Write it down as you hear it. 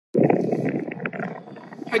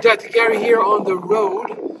Hi, Dr. Gary here on the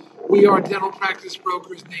road. We are dental practice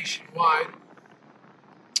brokers nationwide.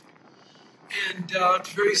 And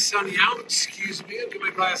it's very sunny out. Excuse me, I'll get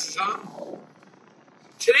my glasses on.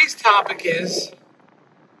 Today's topic is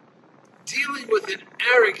dealing with an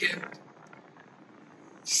arrogant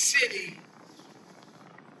city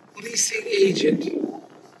leasing agent.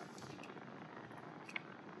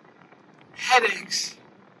 Headaches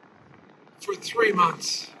for 3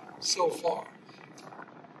 months so far.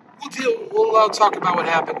 We'll talk about what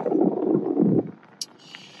happened.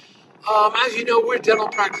 As you know, we're dental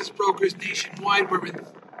practice brokers nationwide. We're in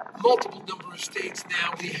multiple number of states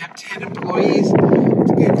now. We have 10 employees,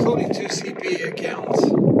 including 2 CPA accountants.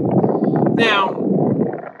 Now,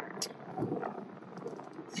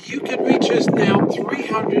 you can reach us now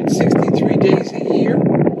 363 days a year.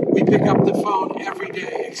 We pick up the phone every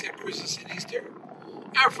day except Christmas and Easter.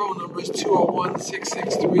 Our phone number is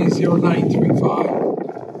 201-663-0935.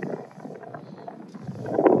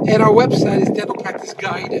 And our website is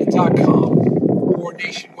dentalpracticeguide.com or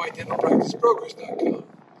nationwidedentalpracticebrokers.com.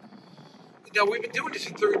 Now, we've been doing this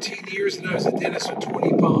for 13 years, and I was a dentist for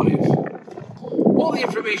 25. All the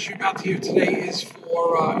information you're about to hear today is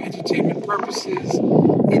for entertainment purposes.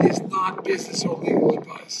 It is not business or legal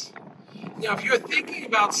advice. Now, if you're thinking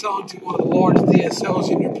about selling to one of the large DSOs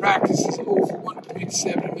and your practice is over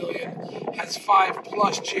 1.7 million, has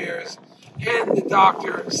 5+ chairs, and the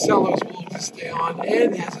doctor, seller is willing to stay on,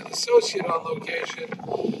 and has an associate on location,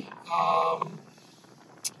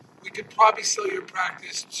 we could probably sell your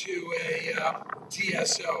practice to a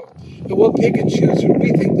DSO. And we'll pick and choose what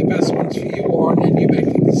we think the best ones for you are, and then you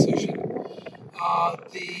make the decision.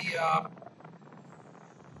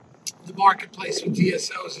 The marketplace with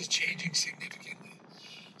DSOs is changing significantly.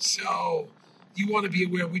 So you want to be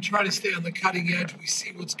aware. We try to stay on the cutting edge. We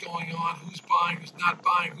see what's going on, who's buying, who's not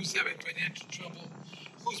buying, who's having financial trouble,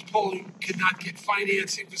 who's cannot get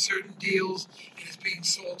financing for certain deals and is being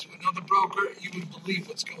sold to another broker. You wouldn't believe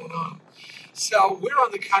what's going on. So we're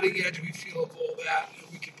on the cutting edge, we feel, of all that, and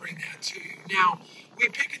we can bring that to you. Now, we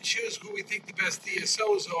pick and choose who we think the best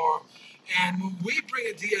DSOs are, and when we bring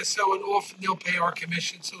a DSO, and often they'll pay our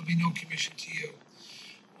commission, so there'll be no commission to you.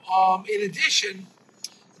 In addition,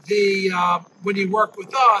 when you work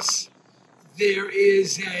with us, there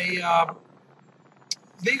is a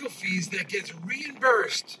legal fees that gets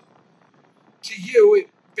reimbursed to you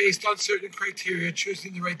based on certain criteria,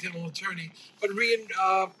 choosing the right dental attorney, but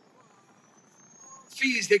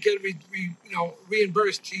fees that get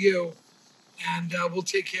reimbursed to you, and we'll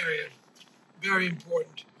take care of you. Very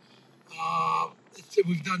important.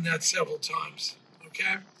 We've done that several times.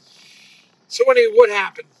 Okay. So anyway, what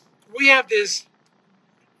happened? We have this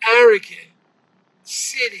arrogant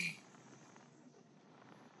city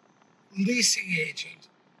leasing agent.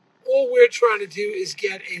 All we're trying to do is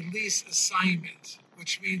get a lease assignment,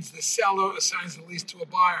 which means the seller assigns the lease to a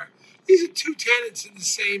buyer. These are 2 tenants in the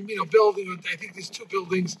same, building. I think there's 2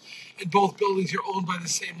 buildings, and both buildings are owned by the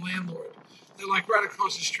same landlord. They're like right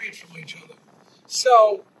across the street from each other.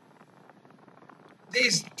 So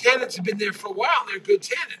these tenants have been there for a while. They're good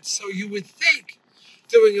tenants. So you would think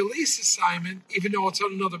doing a lease assignment, even though it's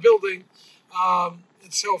on another building, and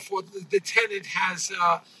so forth, the tenant has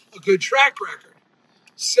a good track record.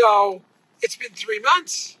 So it's been 3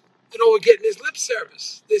 months, and all we're getting is lip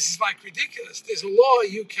service. This is like ridiculous. There's a law.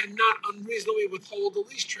 You cannot unreasonably withhold a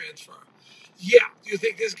lease transfer. Yeah. Do you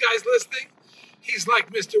think this guy's listening? He's like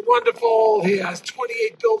Mr. Wonderful. He has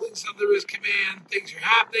 28 buildings under his command. Things are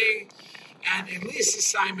happening. And a lease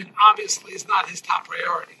assignment obviously is not his top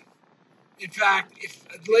priority. In fact, if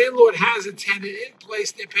a landlord has a tenant in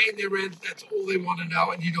place, they're paying their rent, that's all they want to know,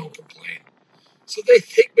 and you don't complain. So I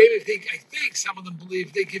think some of them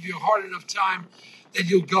believe they give you a hard enough time that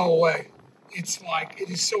you'll go away. It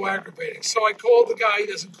is so aggravating. So I called the guy, he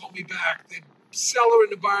doesn't call me back. The seller and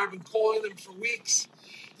the buyer have been calling them for weeks.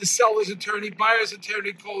 The seller's attorney, buyer's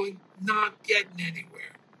attorney calling, not getting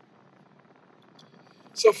anywhere.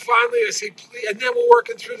 So finally I say, please, and then we're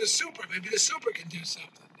working through the super. Maybe the super can do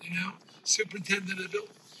something, superintendent of the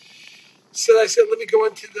building. So I said, let me go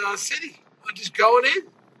into the city. I'm just going in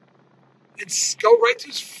and go right to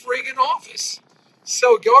his friggin' office.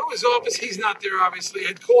 So go to his office. He's not there, obviously.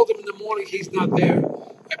 I'd called him in the morning. He's not there.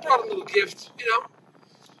 I brought a little gift,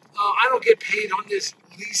 I don't get paid on this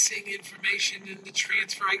leasing information and the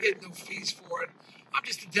transfer. I get no fees for it. I'm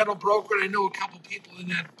just a dental broker, and I know a couple people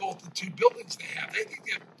in both the 2 buildings they have. I think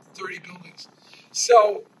they have 30 buildings.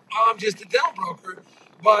 So I'm just a dental broker,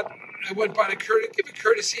 but I went by to give a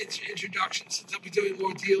courtesy introduction since I'll be doing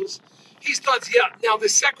more deals. He starts, now the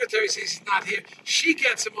secretary says he's not here. She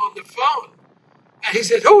gets him on the phone. And he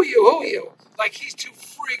said, who are you? Who are you? Like he's too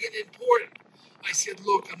friggin' important. I said,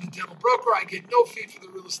 look, I'm the dental broker. I get no fee for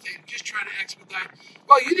the real estate. I'm just trying to expedite.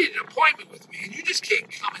 Well, you need an appointment with me, and you just can't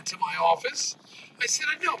come into my office. I said,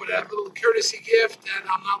 I know, but I have a little courtesy gift, and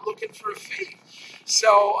I'm not looking for a fee.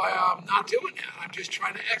 So I'm not doing that. I'm just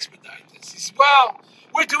trying to expedite this. He said, well,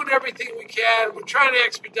 we're doing everything we can. We're trying to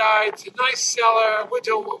expedite. It's a nice seller. We're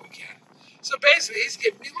doing what we can. So basically, he's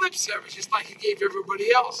giving me lip service, just like he gave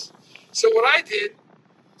everybody else. So what I did,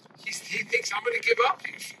 he thinks I'm going to give up.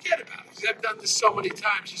 You forget about it. Because I've done this so many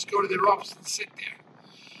times. Just go to their office and sit there.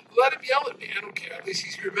 Let him yell at me. I don't care. At least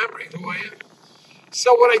he's remembering who I am.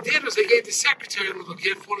 So what I did was I gave the secretary a little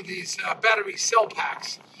gift, one of these battery cell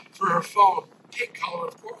packs for her phone. Pink color,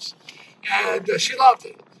 of course. And she loved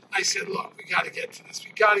it. I said, look, we got to get to this.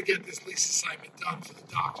 We got to get this lease assignment done for the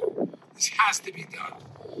doctor. This has to be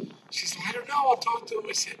done. She said, I don't know. I'll talk to him.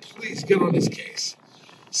 I said, please get on this case.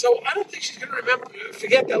 So I don't think she's going to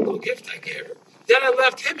forget that little gift I gave her. Then I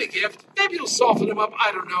left him a gift. Maybe it'll soften him up.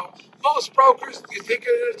 I don't know. Most brokers, do you think are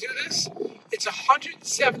going to do this? It's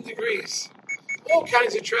 107 degrees. All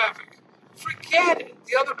kinds of traffic. Forget it.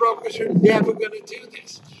 The other brokers are never going to do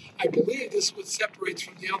this. I believe this is what separates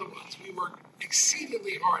from the other ones. We work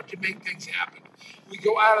exceedingly hard to make things happen. We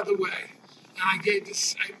go out of the way. And I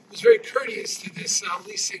was very courteous to this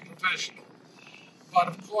leasing professional. But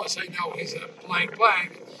of course, I know he's a blank.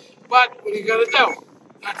 But what are you going to do?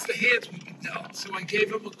 That's the hands we've been dealt. So I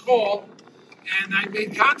gave him a call, and I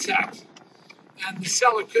made contact. And the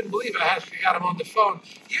seller couldn't believe I actually got him on the phone.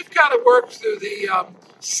 You've got to work through the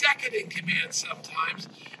second in command sometimes.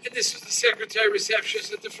 And this is the secretary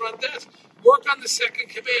receptionist at the front desk. Work on the second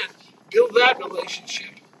command. Build that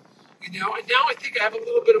relationship. And now I think I have a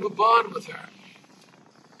little bit of a bond with her.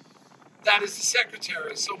 That is the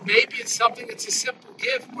secretary. So maybe it's something, it's a simple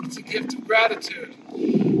gift, but it's a gift of gratitude.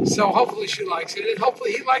 So hopefully she likes it, and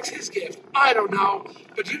hopefully he likes his gift. I don't know,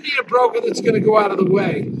 but you need a broker that's going to go out of the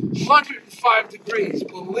way. 105 degrees,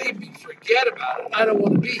 believe me, forget about it. I don't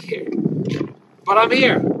want to be here. But I'm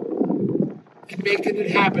here, and making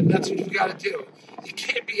it happen, that's what you've got to do. You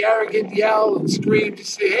can't be arrogant, yell, and scream to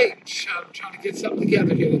say, hey, I'm trying to get something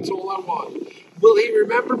together here. That's all I want. Will he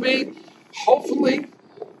remember me? Hopefully.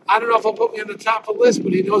 I don't know if he'll put me on the top of the list,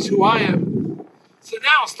 but he knows who I am. So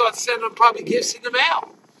now I'll start sending him probably gifts in the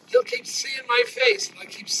mail. He'll keep seeing my face, and I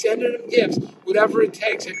keep sending him gifts, whatever it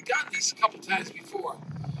takes. I've done this a couple times before.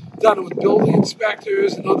 Done it with building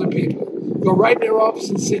inspectors and other people. Go right in their office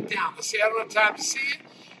and sit down. They say, I don't have time to see you.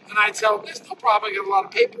 And I tell them, there's no problem. I got a lot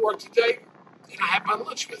of paperwork today, and I have my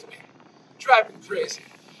lunch with me. Driving me crazy.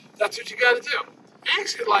 That's what you got to do. I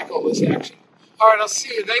actually like all this action. All right, I'll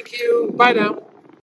see you. Thank you. Bye now.